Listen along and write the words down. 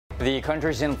The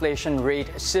country's inflation rate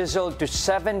sizzled to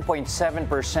 7.7%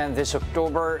 this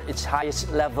October, its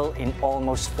highest level in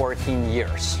almost 14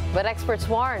 years. But experts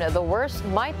warn the worst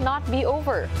might not be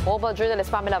over. Mobile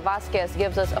journalist Pamela Vasquez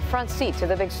gives us a front seat to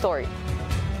the big story.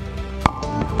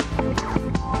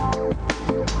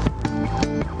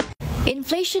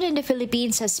 Inflation in the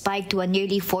Philippines has spiked to a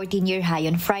nearly 14-year high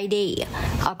on Friday.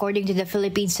 According to the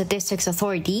Philippine Statistics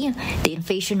Authority, the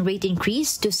inflation rate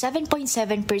increased to 7.7%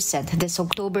 this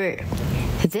October.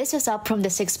 This is up from the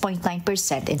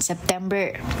 6.9% in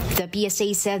September. The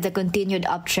PSA said the continued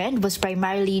uptrend was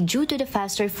primarily due to the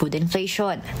faster food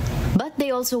inflation. But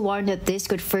they also warned that this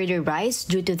could further rise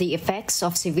due to the effects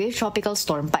of severe tropical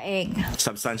storm Paeng.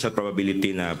 Substantial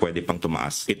probability na pwede pang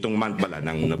tumaas itong month pala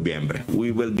ng Nobyembre.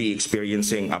 We will be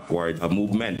experiencing upward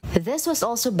movement. This was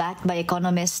also backed by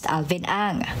economist Alvin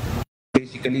Ang.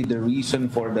 Basically, the reason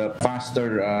for the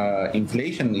faster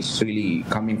inflation is really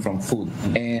coming from food.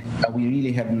 And we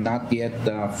really have not yet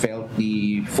felt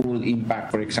the full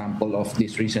impact, for example, of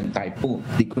this recent typhoon,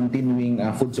 the continuing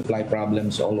food supply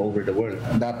problems all over the world.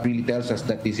 That really tells us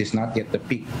that this is not yet the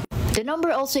peak. The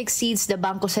number also exceeds the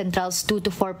Bangko Sentral's 2 to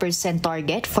 4%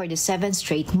 target for the 7th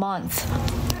straight month.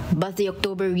 But the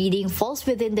October reading falls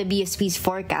within the BSP's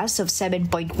forecast of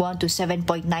 7.1 to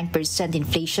 7.9%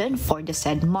 inflation for the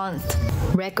said month.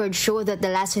 Records show that the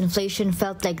last inflation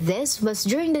felt like this was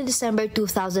during the December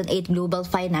 2008 global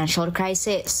financial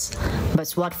crisis. But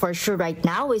what for sure right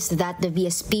now is that the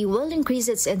BSP will increase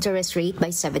its interest rate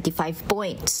by 75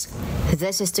 points.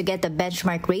 This is to get a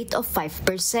benchmark rate of 5%.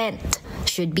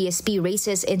 Should BSP raise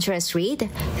its interest rate,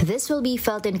 this will be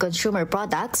felt in consumer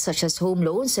products such as home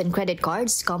loans and credit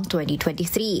cards come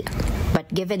 2023.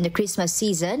 But given the Christmas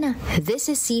season, this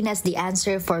is seen as the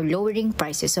answer for lowering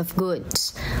prices of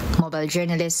goods. Mobile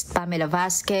journalist Pamela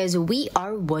Vasquez, We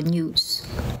Are One News.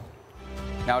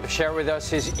 Now to share with us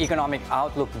his economic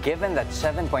outlook, given that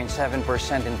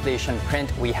 7.7% inflation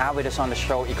print, we have with us on the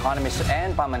show Economist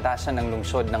and Pamantasan ng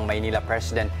Lungsod ng Maynila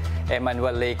President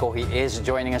Emmanuel Leyco. He is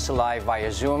joining us live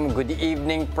via Zoom. Good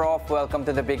evening, Prof. Welcome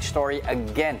to the big story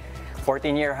again.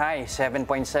 14-year high,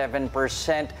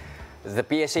 7.7%. The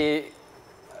PSA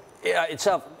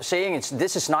itself saying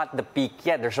this is not the peak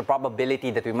yet. There's a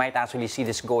probability that we might actually see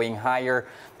this going higher.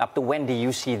 Up to when do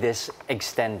you see this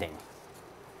extending?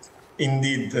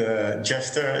 Indeed,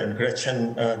 Jester and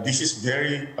Gretchen, this is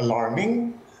very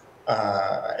alarming.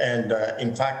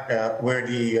 In fact, where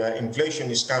the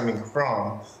inflation is coming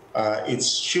from, it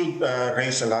should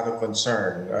raise a lot of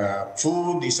concern.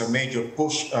 Food is a major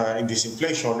push in this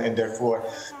inflation, and therefore,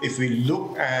 if we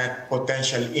look at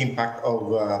potential impact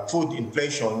of food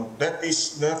inflation, that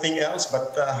is nothing else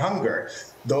but hunger.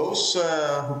 Those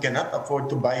who cannot afford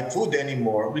to buy food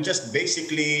anymore will just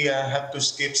basically have to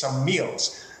skip some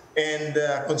meals. And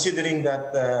considering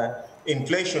that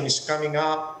inflation is coming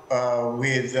up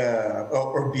with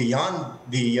or beyond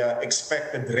the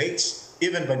expected rates,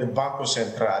 even by the Bangko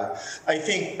Sentral, I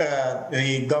think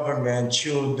the government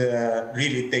should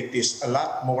really take this a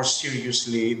lot more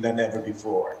seriously than ever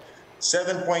before.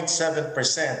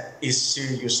 7.7% is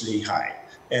seriously high,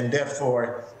 and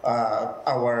therefore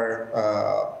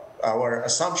our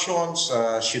assumptions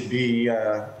should be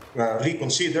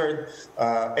reconsidered,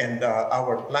 and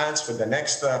our plans for the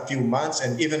next few months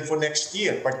and even for next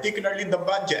year, particularly the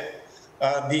budget.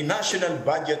 The national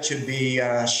budget should be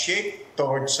shaped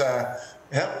towards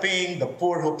helping the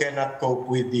poor who cannot cope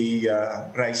with the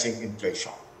rising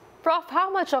inflation. Prof, how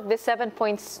much of this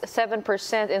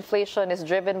 7.7% inflation is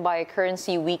driven by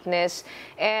currency weakness?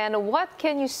 And what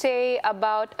can you say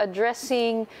about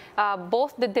addressing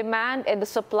both the demand and the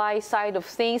supply side of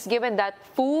things, given that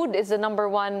food is the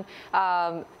 #1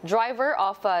 driver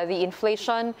of the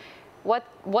inflation? What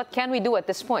can we do at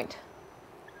this point?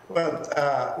 Well,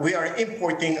 we are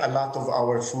importing a lot of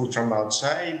our food from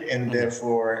outside, and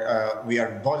therefore we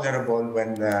are vulnerable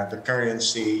when the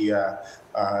currency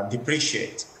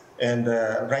depreciates. And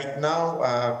right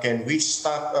now, can we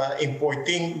stop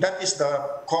importing? That is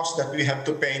the cost that we have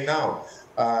to pay now.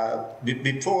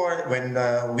 Before, when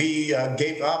we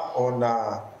gave up on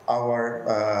our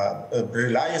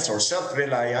reliance or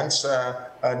self-reliance,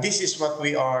 this is what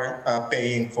we are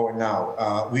paying for now.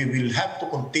 We will have to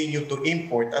continue to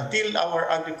import until our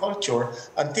agriculture,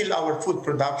 until our food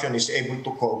production is able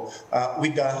to cope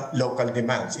with the local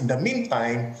demands. In the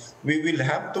meantime, we will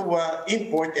have to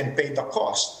import and pay the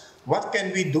cost. What can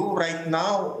we do right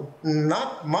now?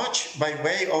 Not much by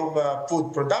way of food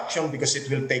production, because it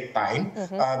will take time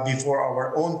before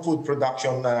our own food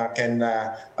production can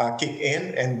kick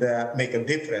in and make a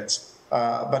difference.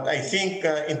 But I think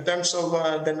in terms of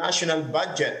the national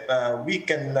budget, we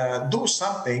can do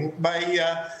something by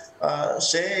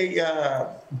those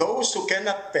who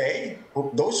cannot pay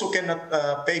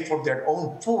for their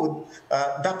own food,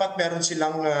 dapat meron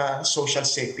silang social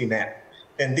safety net.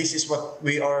 And this is what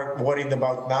we are worried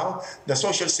about now. The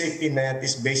social safety net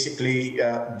is basically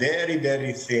very,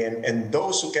 very thin, and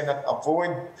those who cannot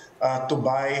afford to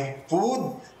buy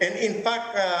food, and in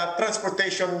fact,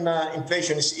 transportation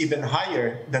inflation is even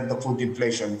higher than the food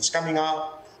inflation. It's coming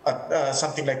out at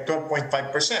something like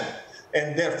 12.5%.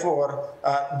 And therefore,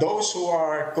 those who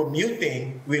are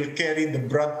commuting will carry the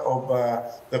brunt of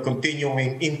the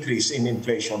continuing increase in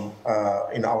inflation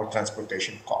in our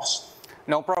transportation costs.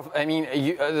 No, Prof. I mean,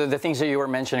 the things that you were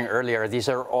mentioning earlier, these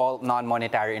are all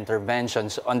non-monetary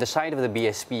interventions. On the side of the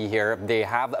BSP here, they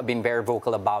have been very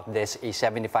vocal about this, a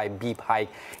 75 BP hike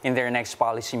in their next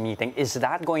policy meeting. Is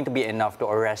that going to be enough to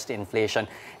arrest inflation?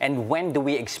 And when do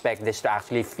we expect this to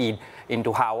actually feed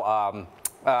into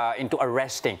into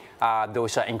arresting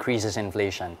those increases in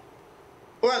inflation?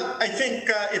 Well, I think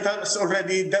it has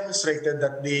already demonstrated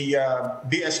that the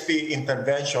BSP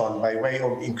intervention by way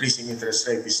of increasing interest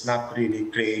rate is not really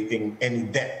creating any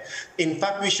debt. In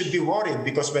fact, we should be worried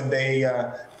because when they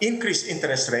increase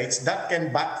interest rates, that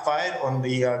can backfire on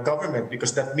the government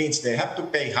because that means they have to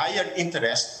pay higher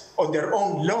interest on their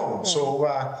own loan. So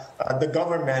the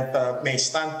government may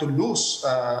stand to lose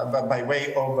by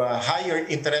way of higher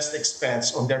interest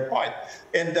expense on their part.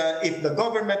 And if the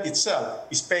government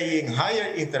itself is paying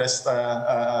higher interest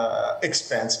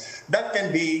expense, that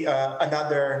can be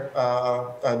another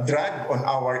drag on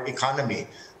our economy.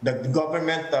 The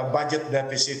government budget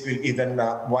deficit will even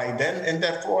widen, and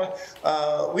therefore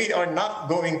we are not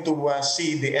going to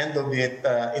see the end of it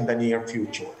in the near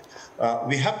future.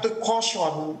 We have to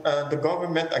caution the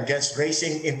government against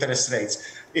raising interest rates.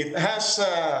 It has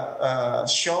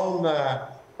shown a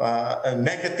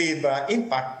negative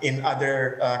impact in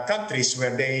other countries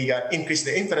where they increase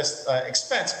the interest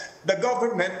expense. The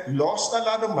government lost a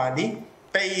lot of money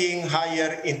paying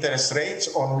higher interest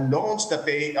rates on loans that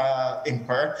they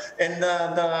incur, and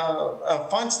the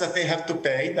funds that they have to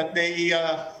pay that they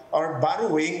are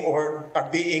borrowing or are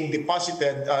being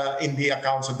deposited in the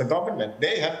accounts of the government.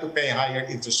 They have to pay higher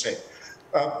interest rate.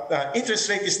 Interest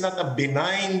rate is not a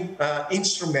benign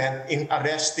instrument in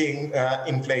arresting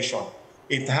inflation.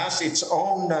 It has its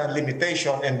own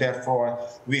limitation, and therefore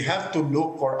we have to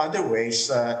look for other ways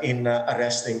in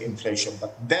arresting inflation.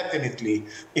 But definitely,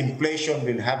 inflation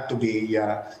will have to be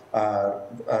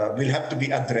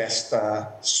addressed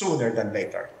sooner than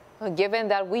later. Given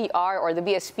that we are, or the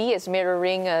BSP is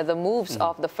mirroring the moves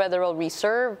of the Federal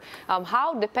Reserve,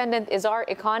 how dependent is our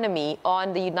economy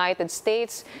on the United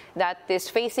States that is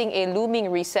facing a looming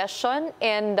recession?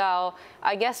 And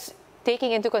I guess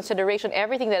taking into consideration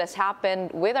everything that has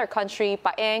happened with our country,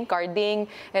 Paeng, Carding,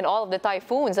 and all of the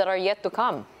typhoons that are yet to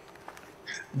come?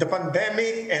 The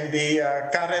pandemic and the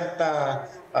current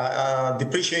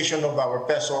depreciation of our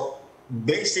peso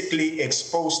basically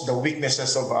exposed the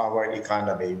weaknesses of our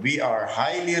economy. We are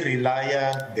highly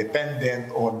reliant,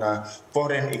 dependent on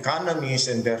foreign economies,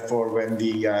 and therefore when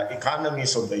the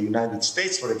economies of the United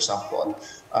States, for example,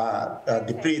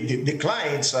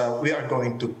 declines, we are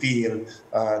going to feel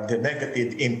the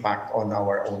negative impact on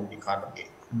our own economy.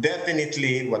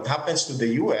 Definitely what happens to the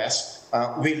U.S.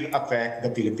 Will affect the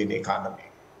Philippine economy.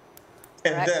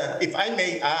 And if I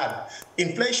may add,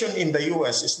 inflation in the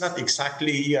U.S. is not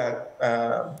exactly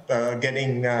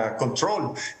getting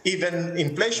controlled. Even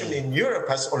inflation in Europe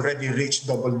has already reached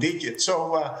double digits.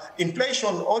 So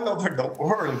inflation all over the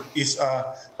world is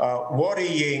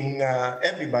worrying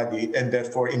everybody. And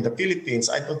therefore, in the Philippines,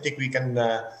 I don't think we can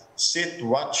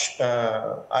watch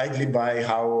idly by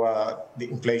how the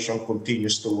inflation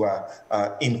continues to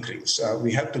increase.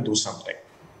 We have to do something.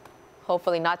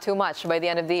 Hopefully not too much by the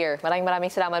end of the year. Maraming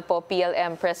salamat po,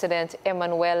 PLM President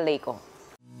Emmanuel Leyco.